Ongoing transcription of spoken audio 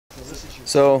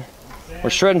So we're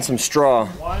shredding some straw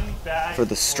for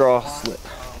the straw slip.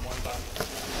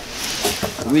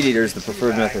 The weed eater is the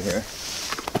preferred method here.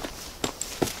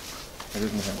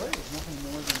 Here's my hand.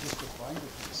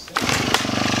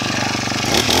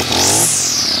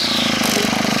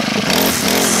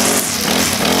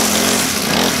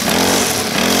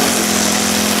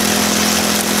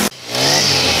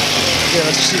 Yeah,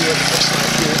 let's see what it looks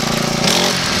like here.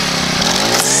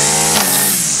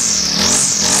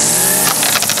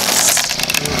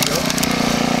 There we go.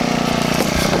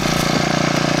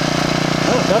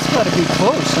 Oh, that's got to be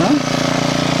close, huh?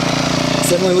 It's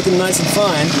definitely looking nice and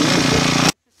fine.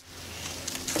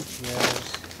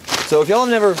 So if y'all have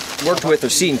never worked with or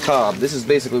seen cob, this is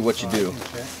basically what you do.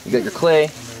 You got your clay,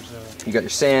 you got your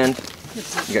sand,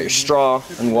 you got your straw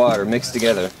and water mixed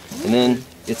together, and then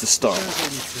it's a stump.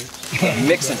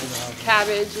 Mixing.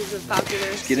 Cabbage is a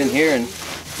popular. Just get in here and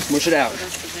smush it out.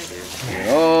 Get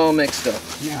it all mixed up.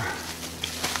 Yeah.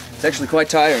 It's actually quite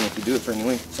tiring if you do it for any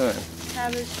length of time.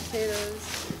 Cabbage, potatoes,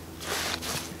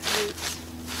 roots,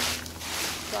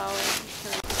 flour.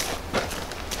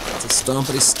 It's a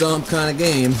stompity stomp kind of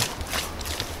game.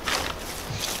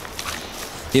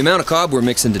 The amount of cob we're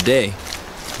mixing today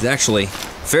is actually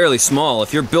fairly small.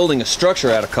 If you're building a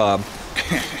structure out of cob,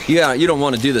 yeah, you don't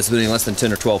want to do this with any less than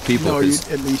 10 or 12 people. No,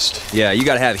 at least. Yeah, you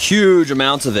got to have huge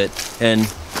amounts of it, and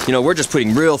you know we're just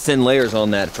putting real thin layers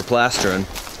on that for plastering,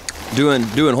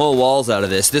 doing whole walls out of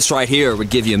this. This right here would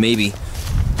give you maybe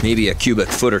a cubic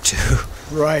foot or two.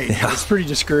 Right. Yeah. It's pretty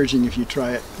discouraging if you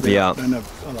try it. Yeah. And a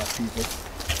lot of people.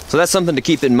 So that's something to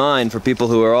keep in mind for people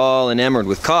who are all enamored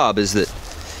with cob, is that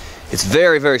it's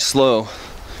very, very slow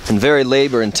and very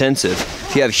labor intensive.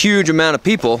 If you have a huge amount of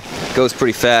people, it goes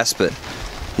pretty fast, but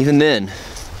even then,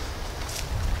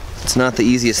 it's not the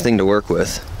easiest thing to work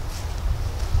with.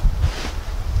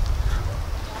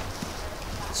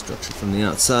 Structure from the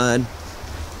outside.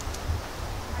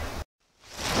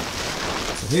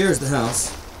 So here's the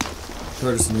house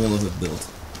Curtis and Willow have built.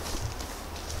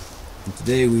 And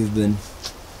today we've been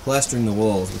plastering the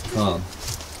walls with cob.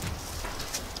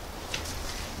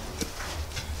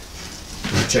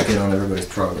 We'll check in on everybody's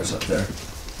progress up there.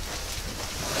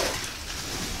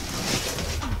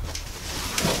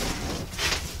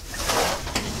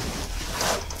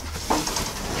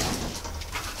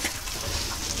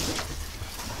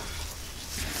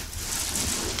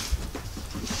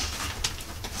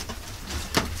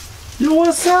 Yo,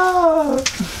 what's up?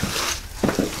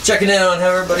 Checking in on how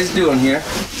everybody's doing here.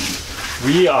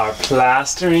 We are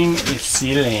plastering the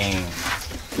ceiling.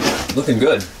 Looking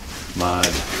good. Mud.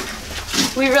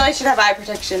 We really should have eye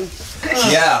protection.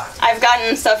 Yeah. I've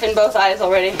gotten stuff in both eyes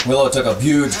already. Willow took a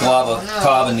huge glob of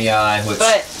cob in the eye, which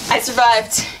But I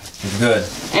survived, is good.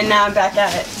 and now I'm back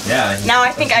at it. Yeah. Now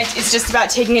I think it's just about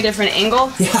taking a different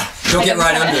angle. Yeah. Don't get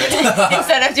right under it.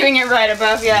 Instead of doing it right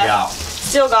above, yeah. Yeah.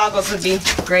 Steel goggles would be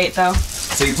great, though.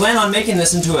 So you plan on making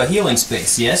this into a healing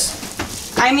space, yes?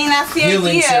 I mean, that's the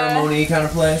Healing idea. ceremony kind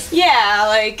of place? Yeah,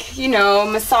 like, you know,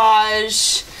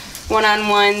 massage,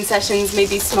 one-on-one sessions,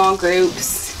 maybe small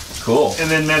groups. Cool. And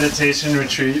then meditation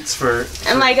retreats for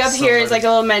And like up here is like a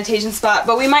little meditation spot,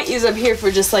 but we might use up here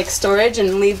for just like storage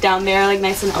and leave down there like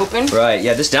nice and open. Right,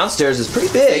 yeah, this downstairs is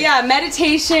pretty big. So yeah,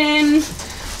 meditation,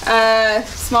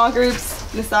 small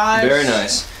groups, massage. Very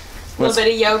nice. A little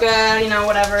bit of yoga, you know,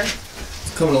 whatever.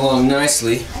 It's coming along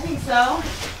nicely. I think so.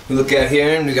 We look out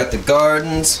here and we got the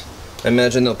gardens. I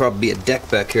imagine there'll probably be a deck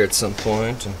back here at some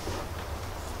point. And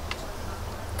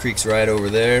creek's right over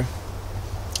there.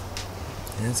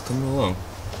 Yeah, it's coming along.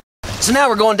 So now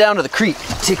we're going down to the creek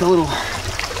to take a little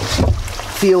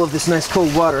feel of this nice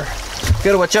cold water.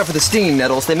 Gotta watch out for the stinging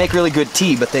nettles. They make really good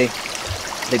tea, but they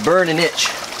burn and itch.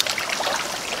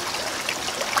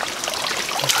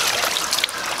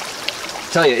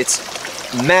 I tell you, it's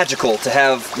magical to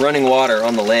have running water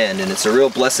on the land, and it's a real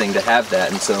blessing to have that.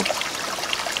 And so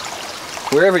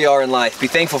wherever you are in life, be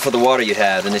thankful for the water you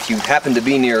have, and if you happen to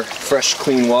be near fresh,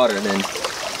 clean water, then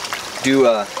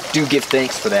do give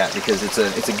thanks for that, because it's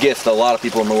a gift that a lot of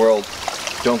people in the world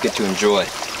don't get to enjoy.